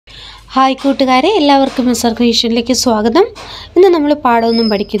Hi കൂട്ടുകാരെ, എല്ലാവർക്കും mister ക്രിയേഷനിലേക്ക് സ്വാഗതം. ഇന്ന് നമ്മൾ പാഠമൊന്നും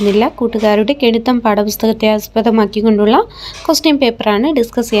പഠിക്കുന്നില്ല. കൂട്ടുകാരുടെ ഗണിതം പാഠപുസ്തകത്തെ ആസ്പദമാക്കിക്കൊണ്ടുള്ള ക്വസ്റ്റ്യൻ പേപ്പറാണ്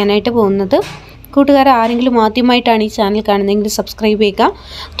ഡിസ്കസ് ചെയ്യാനായിട്ട് പോകുന്നത്. കൂട്ടുകാർ ആരെങ്കിലും ആദ്യമായിട്ടാണ് ഈ ചാനൽ കാണുന്നതെങ്കിൽ സബ്സ്ക്രൈബ് ചെയ്യുക.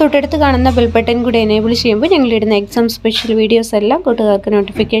 തൊട്ടടുത്ത് കാണുന്ന ബെൽ ബട്ടൺ കൂടി എനേബിൾ ചെയ്യുമ്പോൾ ഞങ്ങളിടുന്ന എക്സാം സ്പെഷ്യൽ വീഡിയോസ് എല്ലാം കൂട്ടുകാർക്ക്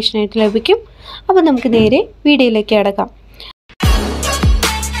നോട്ടിഫിക്കേഷനായിട്ട് ലഭിക്കും. അപ്പോൾ നമുക്ക് നേരെ വീഡിയോയിലേക്ക് കടക്കാം.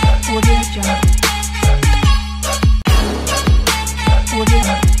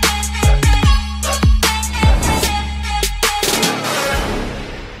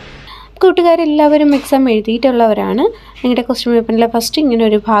 കൂട്ടുകാരെല്ലാവരും എക്സാം എഴുതിയിട്ടുള്ളവരാണ്. നിങ്ങളുടെ ക്വസ്റ്റ്യൻ പേപ്പറിലെ ഫസ്റ്റ് ഇങ്ങനെ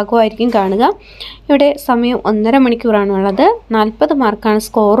ഒരു ഭാഗമായിരിക്കും കാണുക. ഇവിടെ സമയം 1.5 മണിക്കൂറാണുള്ളത്. 40 മാർക്കാണ്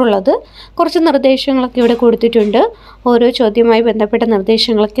സ്കോറുള്ളത്. കുറച്ച് നിർദ്ദേശങ്ങളൊക്കെ ഇവിടെ കൊടുത്തിട്ടുണ്ട്. ഓരോ ചോദ്യവുമായി ബന്ധപ്പെട്ട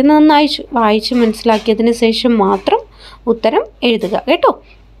നിർദ്ദേശങ്ങളൊക്കെ നന്നായി വായിച്ച് മനസ്സിലാക്കിയതിന് ശേഷം മാത്രം ഉത്തരം എഴുതുക കേട്ടോ.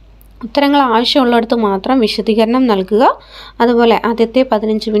 ഉത്തരങ്ങൾ ആവശ്യമുള്ളിടത്ത് മാത്രം വിശദീകരണം നൽകുക. അതുപോലെ ആദ്യത്തെ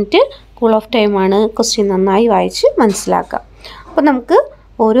 15 മിനിറ്റ് കൂൾ ഓഫ് ടൈമാണ്. ക്വസ്റ്റ്യൻ നന്നായി വായിച്ച് മനസ്സിലാക്കുക. അപ്പോൾ നമുക്ക്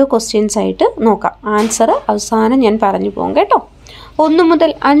ഓരോ ക്വസ്റ്റ്യൻസ് ആയിട്ട് നോക്കാം. ആൻസർ അവസാനം ഞാൻ പറഞ്ഞു പോകും കേട്ടോ. 1 മുതൽ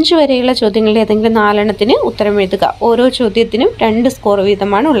 5 വരെയുള്ള ചോദ്യങ്ങളിൽ ഏതെങ്കിലും 4 എണ്ണത്തിന് ഉത്തരം എഴുതുക. ഓരോ ചോദ്യത്തിനും 2 സ്കോർ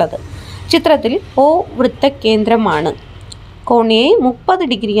വീതമാണ് ഉള്ളത്. ചിത്രത്തിൽ O വൃത്തകേന്ദ്രമാണ്. കോൺ A 30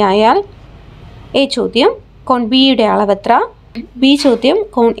 ഡിഗ്രി ആയാൽ A ചോദ്യം കോൺ ബിയുടെ അളവെത്ര? B ചോദ്യം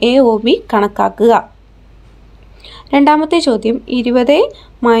കോൺ AOB കണക്കാക്കുക. രണ്ടാമത്തെ ചോദ്യം 20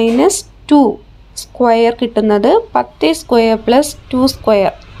 - 2 സ്ക്വയർ കിട്ടുന്നത് 10 square plus 2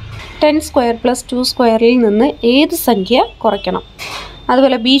 square 10 square plus 2 സ്ക്വയറിൽ നിന്ന് ഏത് സംഖ്യ കുറയ്ക്കണം?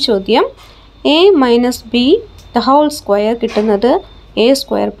 അതുപോലെ ബി ചോദ്യം A - B the whole square കിട്ടുന്നത് A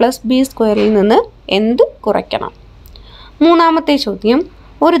സ്ക്വയർ പ്ലസ് B സ്ക്വയറിൽ നിന്ന് എന്ത് കുറയ്ക്കണം? മൂന്നാമത്തെ ചോദ്യം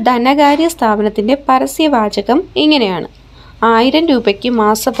ഒരു ധനകാര്യ സ്ഥാപനത്തിൻ്റെ പരസ്യവാചകം ഇങ്ങനെയാണ്: 1000 രൂപയ്ക്ക്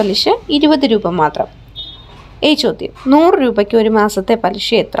മാസപലിശ 20 രൂപ മാത്രം. A ചോദ്യം 100 രൂപയ്ക്ക് ഒരു മാസത്തെ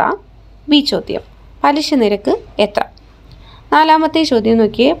പലിശ എത്ര? ബി ചോദ്യം പലിശ നിരക്ക് എത്ര? നാലാമത്തെ ചോദ്യം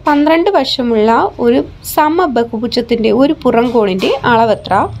നോക്കിയേ. 12 വശമുള്ള ഒരു സമബഹുഭുജത്തിൻ്റെ ഒരു പുറംകോണിൻ്റെ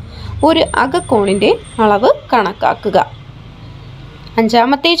അളവെത്ര? ഒരു അകക്കോണിൻ്റെ അളവ് കണക്കാക്കുക.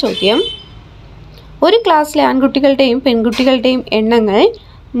 അഞ്ചാമത്തെ ചോദ്യം ഒരു ക്ലാസ്സിലെ ആൺകുട്ടികളുടെയും പെൺകുട്ടികളുടെയും എണ്ണങ്ങൾ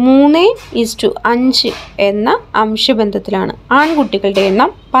 3:5 എന്ന അംശബന്ധത്തിലാണ്. ആൺകുട്ടികളുടെ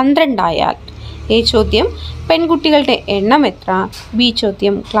എണ്ണം 12 ആയാൽ A ചോദ്യം പെൺകുട്ടികളുടെ എണ്ണം എത്ര? ബി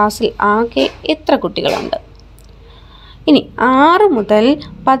ചോദ്യം ക്ലാസ്സിൽ ആകെ എത്ര കുട്ടികളുണ്ട്? ഇനി 6 മുതൽ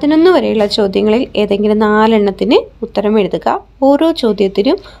 11 വരെയുള്ള ചോദ്യങ്ങളിൽ ഏതെങ്കിലും 4 എണ്ണത്തിന് ഉത്തരം എഴുതുക. ഓരോ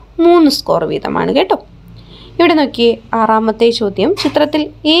ചോദ്യത്തിനും 3 സ്കോർ വീതമാണ് കേട്ടോ. ഇവിടെ നോക്കിയേ. 6ാമത്തെ ചോദ്യം ചിത്രത്തിൽ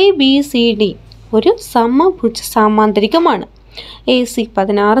ABCD ഒരു സമഭുജ സാമാന്തരികമാണ്. AC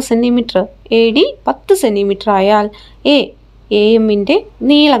 16 സെൻറ്റിമീറ്റർ, AD 10 സെൻറ്റിമീറ്റർ ആയാൽ AM-ൻ്റെ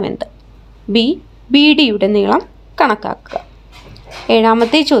നീളം എന്ത്? ബി BD-യുടെ നീളം കണക്കാക്കുക.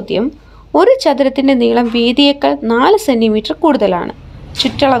 7ാമത്തെ ചോദ്യം ഒരു ചതുരത്തിൻ്റെ നീളം വീതിയേക്കാൾ 4 സെൻറ്റിമീറ്റർ കൂടുതലാണ്.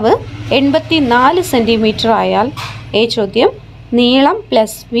 ചുറ്റളവ് 84 സെൻറ്റിമീറ്റർ ആയാൽ A ചോദ്യം നീളം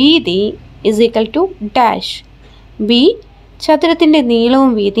പ്ലസ് വീതി = ഡാഷ്. ബി ചതുരത്തിൻ്റെ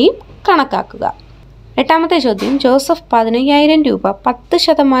നീളവും വീതിയും കണക്കാക്കുക. 8ാമത്തെ ചോദ്യം ജോസഫ് 15,000 രൂപ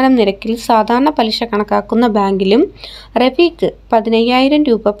 10% നിരക്കിൽ സാധാരണ പലിശ കണക്കാക്കുന്ന ബാങ്കിലും റഫീഖ് 15,000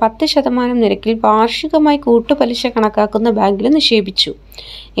 രൂപ 10% നിരക്കിൽ വാർഷികമായി കൂട്ടുപലിശ കണക്കാക്കുന്ന ബാങ്കിലും നിക്ഷേപിച്ചു.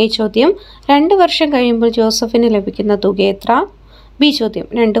 A ചോദ്യം 2 വർഷം കഴിയുമ്പോൾ ജോസഫിന് ലഭിക്കുന്ന തുക എത്ര? ബി ചോദ്യം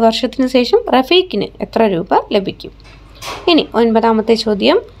 2 വർഷത്തിന് ശേഷം റഫീഖിന് എത്ര രൂപ ലഭിക്കും? ഇനി 9ാമത്തെ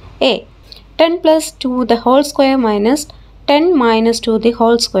ചോദ്യം A 10 + 2 the whole square minus 10 - 2 the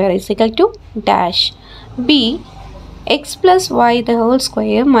whole square = dash. B x plus y the whole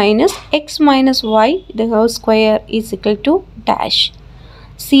square minus x minus y the whole square = dash.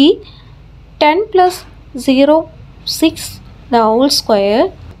 C 10 plus 0 6 the whole square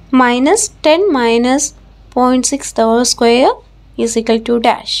minus 10 minus 0.6 the whole square =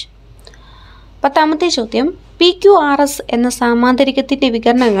 dash. 10ാമത്തെ ചോദ്യം PQRS എന്ന സാമാന്തരികത്തിൻ്റെ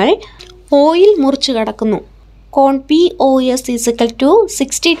വികരണങ്ങൾ oil മുറിച്ചു കടക്കുന്നു. കോൺ POS =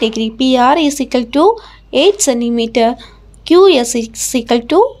 60 degree, PR = 8 centimetre, QS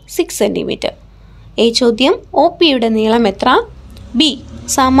 = 6 centimetre. A ചോദ്യം OP-യുടെ നീളം എത്ര? B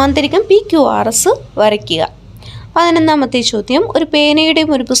സാമാന്തരികം PQRS വരയ്ക്കുക. 11ാമത്തെ ചോദ്യം ഒരു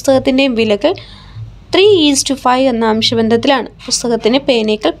പേനയുടെയും ഒരു പുസ്തകത്തിൻ്റെയും വിലകൾ 3:5 എന്ന അംശബന്ധത്തിലാണ്. പുസ്തകത്തിന്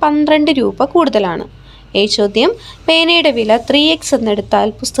പേനയേക്കാൾ 12 രൂപ കൂടുതലാണ്. A ചോദ്യം പേനയുടെ വില 3x എന്നെടുത്താൽ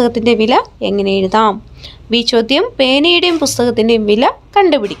പുസ്തകത്തിൻ്റെ വില എങ്ങനെ എഴുതാം? ബി ചോദ്യം പേനയുടെയും പുസ്തകത്തിൻ്റെയും വില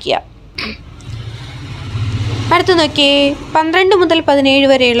കണ്ടുപിടിക്കുക. അടുത്ത് നോക്കിയേ. 12 മുതൽ 17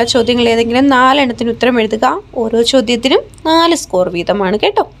 വരെയുള്ള ചോദ്യങ്ങൾ ഏതെങ്കിലും 4 എണ്ണത്തിന് ഉത്തരം എഴുതുക. ഓരോ ചോദ്യത്തിനും 4 സ്കോർ വീതമാണ്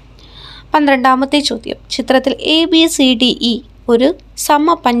കേട്ടോ. 12ാമത്തെ ചോദ്യം ചിത്രത്തിൽ ABCDE ഒരു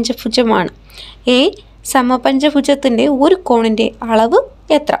സമപഞ്ചഭുജമാണ്? എ. സമപഞ്ചഭുജത്തിൻ്റെ ഒരു കോണിൻ്റെ അളവ്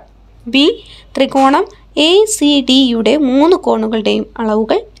എത്ര? ബി. ത്രികോണം ACDയുടെ 3 കോണുകളുടെയും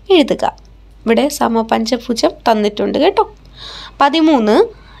അളവുകൾ എഴുതുക. ഇവിടെ സമപഞ്ചഭുജം തന്നിട്ടുണ്ട് കേട്ടോ. 13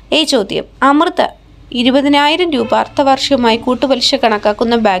 A ചോദ്യം. അമൃത 20,000 രൂപ അർദ്ധവാർഷികമായി കൂട്ടുപലിശ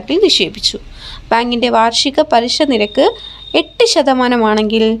കണക്കാക്കുന്ന ബാങ്കിൽ നിക്ഷേപിച്ചു. ബാങ്കിൻ്റെ വാർഷിക പലിശ നിരക്ക്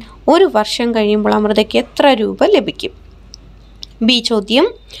 8% ഒരു വർഷം കഴിയുമ്പോൾ അമൃതയ്ക്ക് എത്ര രൂപ ലഭിക്കും? ബി ചോദ്യം.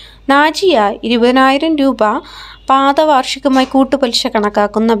 നാജിയ 20,000 രൂപ പാദവാർഷികമായി കൂട്ടുപലിശ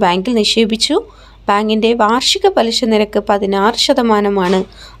കണക്കാക്കുന്ന ബാങ്കിൽ നിക്ഷേപിച്ചു. ബാങ്കിൻ്റെ വാർഷിക പലിശ നിരക്ക് 16%.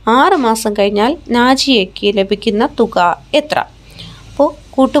 6 മാസം കഴിഞ്ഞാൽ നാജിയയ്ക്ക് ലഭിക്കുന്ന തുക എത്ര? അപ്പോൾ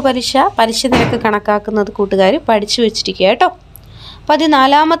പലിശ നിരക്ക് കണക്കാക്കുന്നത് കൂട്ടുകാർ പഠിച്ചു വെച്ചിരിക്കുക കേട്ടോ.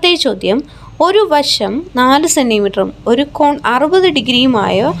 14 ചോദ്യം. ഒരു വശം 4 സെൻറ്റിമീറ്ററും ഒരു കോൺ 60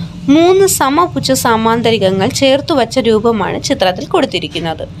 ഡിഗ്രിയുമായ 3 സമഭുജ സമാന്തരികങ്ങൾ ചേർത്തു വച്ച രൂപമാണ് ചിത്രത്തിൽ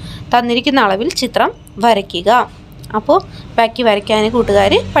കൊടുത്തിരിക്കുന്നത്. തന്നിരിക്കുന്ന അളവിൽ ചിത്രം വരയ്ക്കുക. അപ്പോൾ ബാക്കി വരയ്ക്കാൻ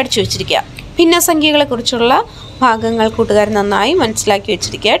കൂട്ടുകാർ പഠിച്ചു വെച്ചിരിക്കുക. ഭിന്നസംഖ്യകളെക്കുറിച്ചുള്ള ഭാഗങ്ങൾ കൂട്ടുകാർ നന്നായി മനസ്സിലാക്കി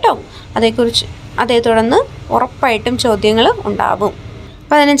വെച്ചിരിക്കുക കേട്ടോ. അതേ തുടർന്ന് ഉറപ്പായിട്ടും ചോദ്യങ്ങൾ ഉണ്ടാവും.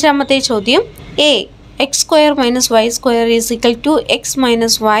 15 ചോദ്യം. A. x² - y² = x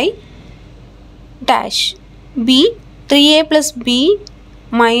 - y dash. B. 3a + b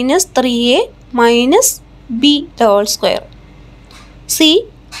 - 3a - b the whole square. C.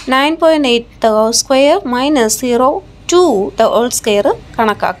 9.8² - 0.2 the whole square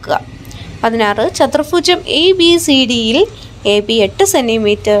കണക്കാക്കുക. 16 ചതുർഭുജം ABCDയിൽ AB 8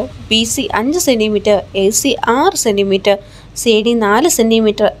 centimetre, BC 5 centimetre, AC 6 centimetre, CD 4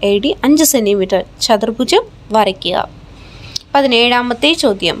 centimetre, AD 5 centimetre ചതുർഭുജം വരയ്ക്കുക. 17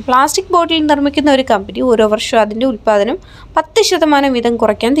 ചോദ്യം. പ്ലാസ്റ്റിക് ബോട്ടിൽ നിർമ്മിക്കുന്ന ഒരു കമ്പനി ഓരോ വർഷവും അതിൻ്റെ ഉൽപ്പാദനം 10% വീതം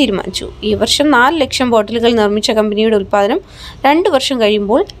കുറയ്ക്കാൻ തീരുമാനിച്ചു. ഈ വർഷം 4 ലക്ഷം ബോട്ടിലുകൾ നിർമ്മിച്ച കമ്പനിയുടെ ഉൽപ്പാദനം 2 വർഷം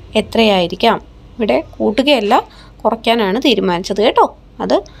കഴിയുമ്പോൾ എത്രയായിരിക്കാം? ഇവിടെ കൂട്ടുകയല്ല, കുറയ്ക്കാനാണ് തീരുമാനിച്ചത് കേട്ടോ.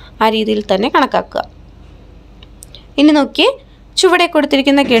 അത് ആ രീതിയിൽ തന്നെ കണക്കാക്കുക. ഇനി നോക്കിയേ, ചുവടെ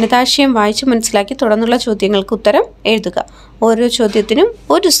കൊടുത്തിരിക്കുന്ന ഗണിതാശയം വായിച്ച് മനസ്സിലാക്കി തുടർന്നുള്ള ചോദ്യങ്ങൾക്ക് ഉത്തരം എഴുതുക. ഓരോ ചോദ്യത്തിനും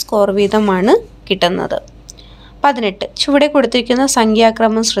 1 സ്കോർ വീതമാണ് കിട്ടുന്നത്. 18 ചുവടെ കൊടുത്തിരിക്കുന്ന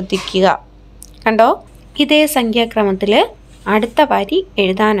സംഖ്യാക്രമം ശ്രദ്ധിക്കുക. കണ്ടോ, ഇതേ സംഖ്യാക്രമത്തിൽ അടുത്ത വരി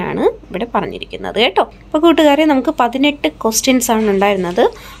എഴുതാനാണ് ഇവിടെ പറഞ്ഞിരിക്കുന്നത് കേട്ടോ. അപ്പോൾ കൂട്ടുകാരെ, നമുക്ക് 18 ക്വസ്റ്റ്യൻസ് ആണ് ഉണ്ടായിരുന്നത്.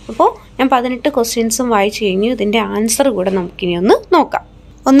 അപ്പോൾ ഞാൻ 18 ക്വസ്റ്റ്യൻസും വായിച്ചു കഴിഞ്ഞു. ഇതിൻ്റെ ആൻസർ കൂടെ നമുക്കിനി ഒന്ന് നോക്കാം.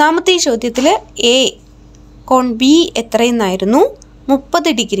 ഒന്നാമത്തെ ചോദ്യത്തിൽ A കോൺ B എത്രയെന്നായിരുന്നു?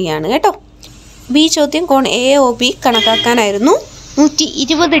 30 ഡിഗ്രിയാണ് കേട്ടോ. ബി ചോദ്യം കോൺ AOB കണക്കാക്കാനായിരുന്നു,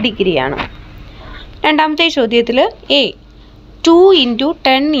 120 ഡിഗ്രിയാണ്. രണ്ടാമത്തെ ചോദ്യത്തിൽ A 2 ×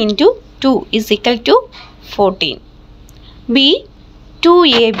 10 × 2 = 14. B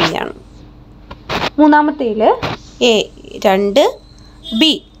 2AB ആണ്. മൂന്നാമത്തേൽ A 2, B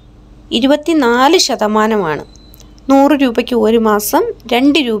 24%. 100 രൂപയ്ക്ക് ഒരു മാസം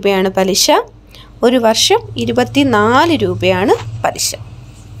 2 രൂപയാണ് പലിശ. ഒരു വർഷം 24 രൂപയാണ് പലിശ.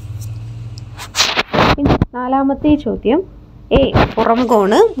 നാലാമത്തെ ചോദ്യം. A പുറം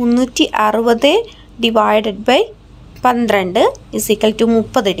കോണ് 360 / 12 =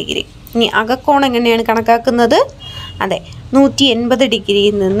 30 ഡിഗ്രി. ഇനി അകക്കോൺ എങ്ങനെയാണ് കണക്കാക്കുന്നത്? അതെ, 180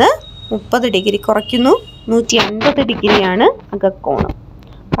 ഡിഗ്രിയിൽ നിന്ന് 30 ഡിഗ്രി കുറയ്ക്കുന്നു. 150 ഡിഗ്രിയാണ് അകക്കോണ്.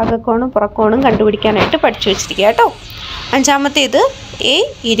 അകക്കോണും പുറക്കോണും കണ്ടുപിടിക്കാനായിട്ട് പഠിച്ചു വെച്ചിരിക്കുക കേട്ടോ. അഞ്ചാമത്തേത് A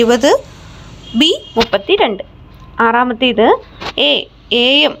 20, B 32. ആറാമത്തേത്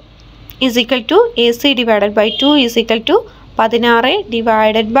AM = AC / 2 = 16 /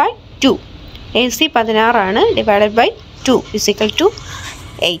 2. AC 16 ആണ്, /2 =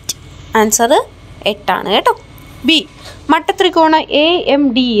 8. ആൻസർ 8 ആണ് കേട്ടോ. B മട്ടത്രികോണ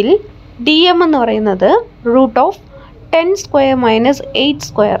AMDയിൽ DM എന്ന് പറയുന്നത് √10² -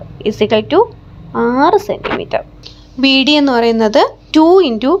 8² = 6 സെൻറ്റിമീറ്റർ. BD എന്ന് പറയുന്നത് 2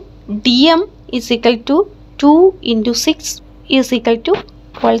 × DM = 2 × 6 =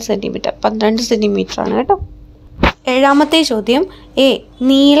 12 സെൻറ്റിമീറ്റർ. 12 സെൻറ്റിമീറ്റർ ആണ് കേട്ടോ. ഏഴാമത്തെ ചോദ്യം. A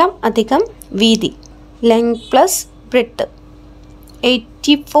നീളം + വീതി ലെങ്ത് + ബ്രെഡ്ത്ത്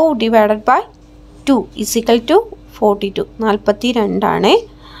 84 / 2 = 42. 42 ആണ്.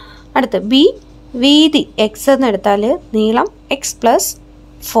 അടുത്ത് B വീതി x എന്നെടുത്താൽ നീളം x +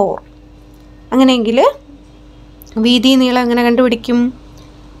 4. അങ്ങനെയെങ്കിൽ വീതി നീളം എങ്ങനെ കണ്ടുപിടിക്കും?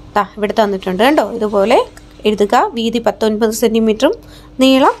 ഇവിടെ തന്നിട്ടുണ്ട് കേട്ടോ. ഇതുപോലെ എഴുതുക. വീതി 19 സെൻറ്റിമീറ്ററും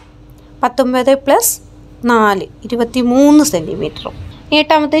നീളം 19 + 4 23 സെൻറ്റിമീറ്ററും.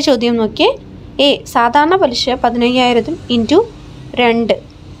 എട്ടാമത്തെ ചോദ്യം നോക്കിയേ. A സാധാരണ പലിശ 15,000 × 2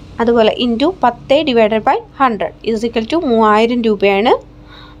 അതുപോലെ × 10 / 100 = 3000 രൂപയാണ്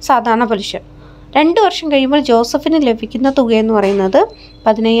സാധാരണ പലിശ. 2 വർഷം കഴിയുമ്പോൾ ജോസഫിന് ലഭിക്കുന്ന തുക എന്ന് പറയുന്നത്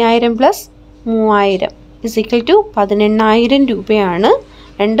 15,000 പ്ലസ് 3,000 = 18,000 രൂപയാണ്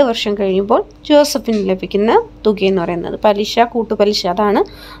 2 വർഷം കഴിയുമ്പോൾ ജോസഫിന് ലഭിക്കുന്ന തുക എന്ന് പറയുന്നത്. പലിശ കൂട്ടുപലിശ, അതാണ്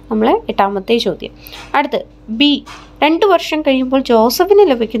നമ്മളെ 8ാമത്തെ ചോദ്യം. അടുത്ത് ബി, 2 വർഷം കഴിയുമ്പോൾ ജോസഫിന്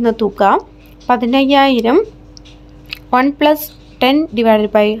ലഭിക്കുന്ന തുക 15,000 1 +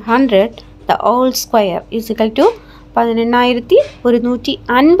 10/100 the whole square =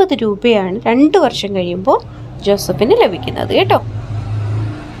 18,150 രൂപയാണ് 2 വർഷം കഴിയുമ്പോൾ ജോസഫിന് ലഭിക്കുന്നത് കേട്ടോ.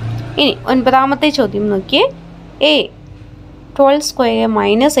 ഇനി 9ാമത്തെ ചോദ്യം നോക്കിയേ. എ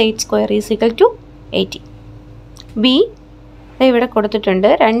 12² - 8² = 80. ബി ഇവിടെ കൊടുത്തിട്ടുണ്ട്.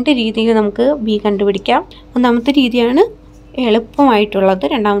 2 രീതിയിൽ നമുക്ക് ബി കണ്ടുപിടിക്കാം. ഒന്നാമത്തെ രീതിയാണ് എളുപ്പമായിട്ടുള്ളത്,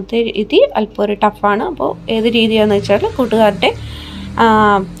 രണ്ടാമത്തെ രീതി അല്പം ഒരു ടഫാണ്. അപ്പോൾ ഏത് രീതിയാണെന്ന് വെച്ചാൽ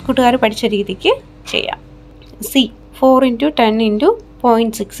കൂട്ടുകാർ പഠിച്ച രീതിക്ക് ചെയ്യാം. സി 4 × 10 ×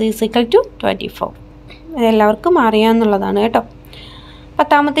 0.6 = 24. ഇതെല്ലാവർക്കും അറിയാമെന്നുള്ളതാണ് കേട്ടോ.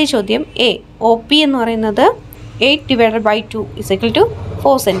 10ാമത്തെ ചോദ്യം. എ ഒ പി എന്ന് പറയുന്നത് 8/2 =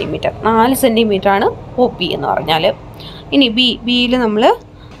 4 സെൻറ്റിമീറ്റർ, 4 സെൻറ്റിമീറ്റർ ആണ് ഒ പി എന്ന് പറഞ്ഞാൽ. ഇനി ബിയിൽ നമ്മൾ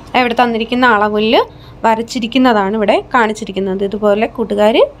ഇവിടെ തന്നിരിക്കുന്ന അളവിൽ വരച്ചിരിക്കുന്നതാണ് ഇവിടെ കാണിച്ചിരിക്കുന്നത്. ഇതുപോലെ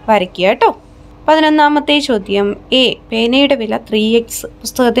കൂട്ടുകാർ വരയ്ക്കുക കേട്ടോ. 11ാമത്തെ ചോദ്യം. എ പേനയുടെ വില 3x,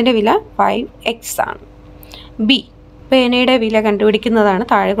 പുസ്തകത്തിൻ്റെ വില 5x ആണ്. ബി പേനയുടെ വില കണ്ടുപിടിക്കുന്നതാണ്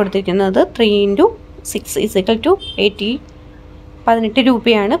താഴെ കൊടുത്തിരിക്കുന്നത്. 3 × 6 = 80, 18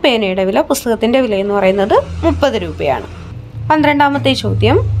 രൂപയാണ് പേനയുടെ വില. പുസ്തകത്തിൻ്റെ വില എന്ന് പറയുന്നത് 30 രൂപയാണ്. 12ാമത്തെ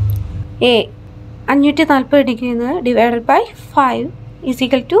ചോദ്യം. എ 540 ഡിഗ്രി /5 =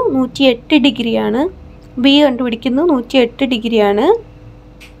 108 ഡിഗ്രിയാണ്. ബി കണ്ടുപിടിക്കുന്നു 108 ഡിഗ്രിയാണ്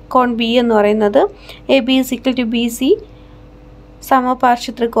കോൺ ബി എന്ന് പറയുന്നത്. എ ബി = BC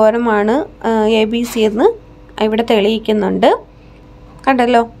സമപാർശ്വത്രികോണമാണ് ABC എന്ന് ഇവിടെ തെളിയിക്കുന്നുണ്ട്.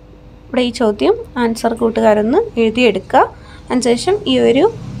 കണ്ടല്ലോ. ഇവിടെ ഈ ചോദ്യം ആൻസർ കൂട്ടുകാരൊന്ന് എഴുതിയെടുക്കുക. അതിനുശേഷം ഈ ഒരു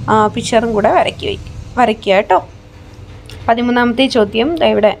പിക്ചറും കൂടെ വരയ്ക്കുക കേട്ടോ. 13ാമത്തെ ചോദ്യം.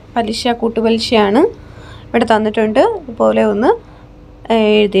 ഇവിടെ പലിശ കൂട്ടുപലിശയാണ് ഇവിടെ തന്നിട്ടുണ്ട്. ഇതുപോലെ ഒന്ന്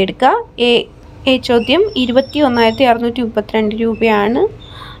എഴുതിയെടുക്കുക. എ ചോദ്യം 21,632 രൂപയാണ്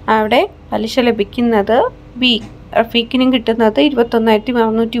അവിടെ പലിശ ലഭിക്കുന്നത്. ബി റഫീഖിനും കിട്ടുന്നത്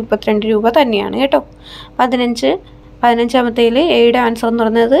 21,632 രൂപ തന്നെയാണ് കേട്ടോ. 15ാമത്തേൽ എയുടെ ആൻസർ എന്ന്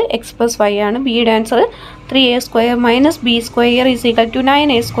പറയുന്നത് x + y ആണ്. ബിയുടെ answer 3a² - b² =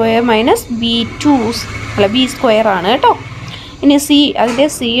 9a² - b² ആണ് കേട്ടോ. ഇനി സി, അതിൻ്റെ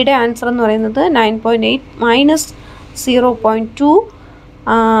സിയുടെ ആൻസർ എന്ന് പറയുന്നത് 9.8 - 0.2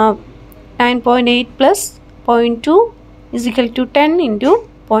 9.8 + 0.2 = 10 ×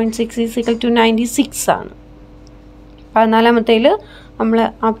 0.6 = 96 ആണ്. 14ാമത്തേൽ നമ്മൾ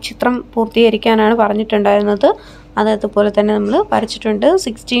ആ ചിത്രം പൂർത്തീകരിക്കാനാണ് പറഞ്ഞിട്ടുണ്ടായിരുന്നത്. അതുപോലെ തന്നെ നമ്മൾ വരച്ചിട്ടുണ്ട്.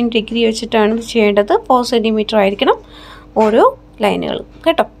 16 ഡിഗ്രി വെച്ചിട്ടാണ് ചെയ്യേണ്ടത്. 4 സെൻറ്റിമീറ്റർ ആയിരിക്കണം ഓരോ ലൈനുകളും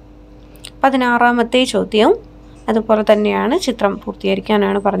കേട്ടോ. 16ാമത്തെ ചോദ്യം അതുപോലെ തന്നെയാണ്, ചിത്രം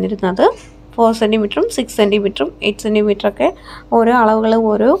പൂർത്തീകരിക്കാനാണ് പറഞ്ഞിരുന്നത്. 4 സെൻറ്റിമീറ്ററും 6 സെൻറ്റിമീറ്ററും 8 സെൻറ്റിമീറ്ററൊക്കെ ഓരോ അളവുകൾ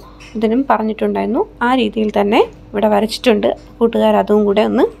ഓരോ ഇതിനും പറഞ്ഞിട്ടുണ്ടായിരുന്നു. ആ രീതിയിൽ തന്നെ ഇവിടെ വരച്ചിട്ടുണ്ട്. കൂട്ടുകാർ അതും കൂടെ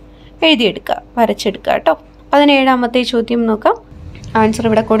ഒന്ന് വരച്ചെടുക്കുക കേട്ടോ. 17ാമത്തെ ചോദ്യം നോക്കാം. ആൻസർ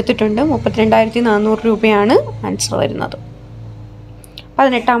ഇവിടെ കൊടുത്തിട്ടുണ്ട്. 32,400 രൂപയാണ് ആൻസർ വരുന്നത്.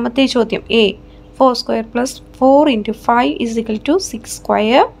 18ാമത്തെ ചോദ്യം. എ 4² + 4 × 5 =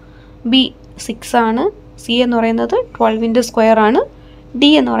 6². ബി 6 ആണ്. സി എന്ന് പറയുന്നത് 12 × square ആണ്. ഡി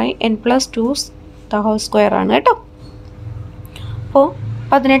എന്ന് പറയുന്നത് n + 2² ആണ് കേട്ടോ. അപ്പോൾ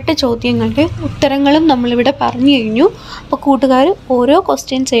 18 ചോദ്യങ്ങളുടെ ഉത്തരങ്ങളും നമ്മളിവിടെ പറഞ്ഞു കഴിഞ്ഞു. അപ്പോൾ കൂട്ടുകാർ ഓരോ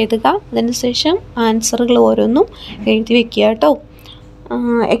ക്വസ്റ്റ്യൻസ് എഴുതുക. അതിനുശേഷം ആൻസറുകൾ ഓരോന്നും എഴുതി വയ്ക്കുക കേട്ടോ.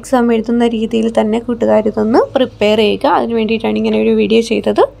 എക്സാം എഴുതുന്ന രീതിയിൽ തന്നെ കൂട്ടുകാർ ഇതൊന്ന് പ്രിപ്പയർ ചെയ്യുക. അതിന് വേണ്ടിയിട്ടാണ് ഇങ്ങനെ ഒരു വീഡിയോ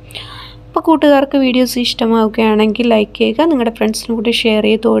ചെയ്തത്. അപ്പോൾ കൂട്ടുകാർക്ക് വീഡിയോസ് ഇഷ്ടമാവുകയാണെങ്കിൽ ലൈക്ക് ചെയ്യുക. നിങ്ങളുടെ ഫ്രണ്ട്സിനും കൂടി ഷെയർ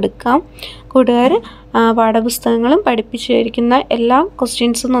ചെയ്ത് കൊടുക്കാം. കൂട്ടുകാർ പാഠപുസ്തകങ്ങളും പഠിപ്പിച്ചിരിക്കുന്ന എല്ലാ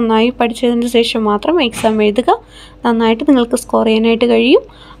ക്വസ്റ്റ്യൻസും നന്നായി പഠിച്ചതിന് ശേഷം മാത്രം എക്സാം എഴുതുക. നന്നായിട്ട് നിങ്ങൾക്ക് സ്കോർ ചെയ്യാനായിട്ട് കഴിയും.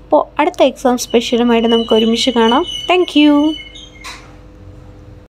 അപ്പോൾ അടുത്ത എക്സാം സ്പെഷ്യലുമായിട്ട് നമുക്ക് ഒരുമിച്ച് കാണാം. താങ്ക്